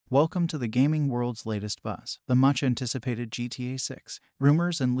Welcome to the gaming world's latest buzz, the much anticipated GTA 6.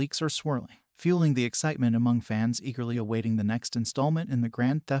 Rumors and leaks are swirling, fueling the excitement among fans eagerly awaiting the next installment in the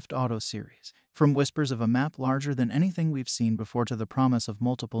Grand Theft Auto series. From whispers of a map larger than anything we've seen before to the promise of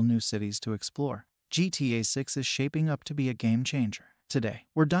multiple new cities to explore, GTA 6 is shaping up to be a game changer. Today,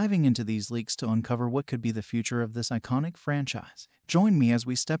 we're diving into these leaks to uncover what could be the future of this iconic franchise. Join me as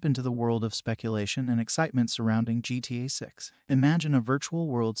we step into the world of speculation and excitement surrounding GTA 6. Imagine a virtual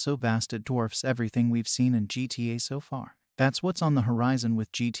world so vast it dwarfs everything we've seen in GTA so far. That's what's on the horizon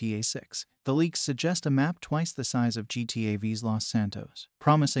with GTA 6. The leaks suggest a map twice the size of GTA V's Los Santos,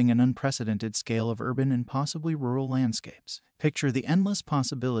 promising an unprecedented scale of urban and possibly rural landscapes. Picture the endless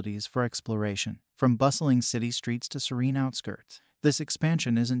possibilities for exploration, from bustling city streets to serene outskirts. This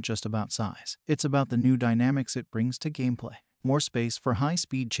expansion isn't just about size, it's about the new dynamics it brings to gameplay. More space for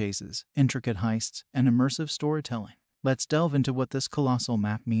high-speed chases, intricate heists, and immersive storytelling. Let's delve into what this colossal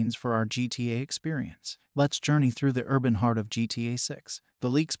map means for our GTA experience. Let's journey through the urban heart of GTA 6. The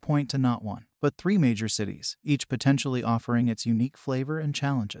leaks point to not one, but three major cities, each potentially offering its unique flavor and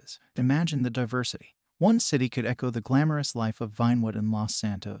challenges. Imagine the diversity. One city could echo the glamorous life of Vinewood and Los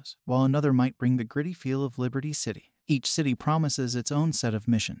Santos, while another might bring the gritty feel of Liberty City. Each city promises its own set of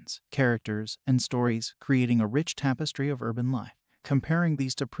missions, characters, and stories, creating a rich tapestry of urban life. Comparing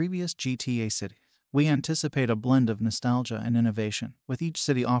these to previous GTA cities, we anticipate a blend of nostalgia and innovation, with each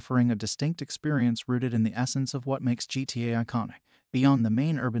city offering a distinct experience rooted in the essence of what makes GTA iconic. Beyond the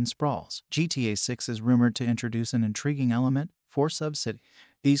main urban sprawls, GTA 6 is rumored to introduce an intriguing element: 4 sub-cities.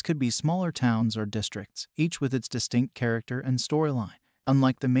 These could be smaller towns or districts, each with its distinct character and storyline.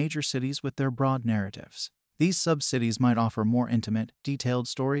 Unlike the major cities with their broad narratives, these sub-cities might offer more intimate, detailed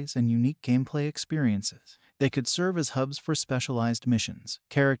stories and unique gameplay experiences. They could serve as hubs for specialized missions,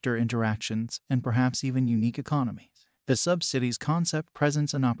 character interactions, and perhaps even unique economies. The sub-cities concept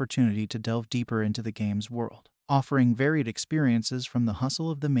presents an opportunity to delve deeper into the game's world, offering varied experiences from the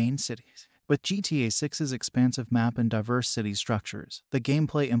hustle of the main cities. With GTA 6's expansive map and diverse city structures, the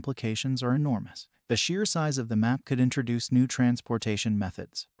gameplay implications are enormous. The sheer size of the map could introduce new transportation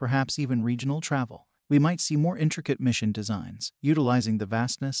methods, perhaps even regional travel. We might see more intricate mission designs, utilizing the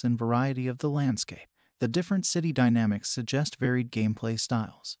vastness and variety of the landscape. The different city dynamics suggest varied gameplay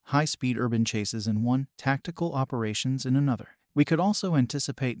styles, high-speed urban chases in one, tactical operations in another. We could also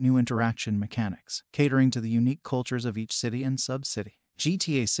anticipate new interaction mechanics, catering to the unique cultures of each city and sub-city.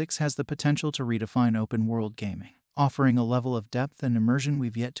 GTA 6 has the potential to redefine open-world gaming, offering a level of depth and immersion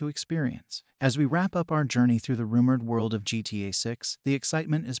we've yet to experience. As we wrap up our journey through the rumored world of GTA 6, the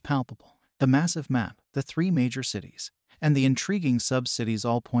excitement is palpable. The massive map, the 3 major cities, and the intriguing sub-cities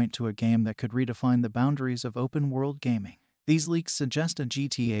all point to a game that could redefine the boundaries of open-world gaming. These leaks suggest a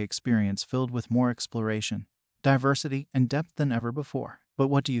GTA experience filled with more exploration, diversity, and depth than ever before. But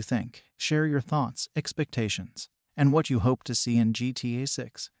what do you think? Share your thoughts, expectations, and what you hope to see in GTA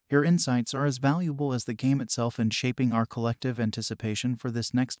 6. Your insights are as valuable as the game itself in shaping our collective anticipation for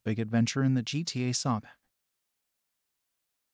this next big adventure in the GTA saga.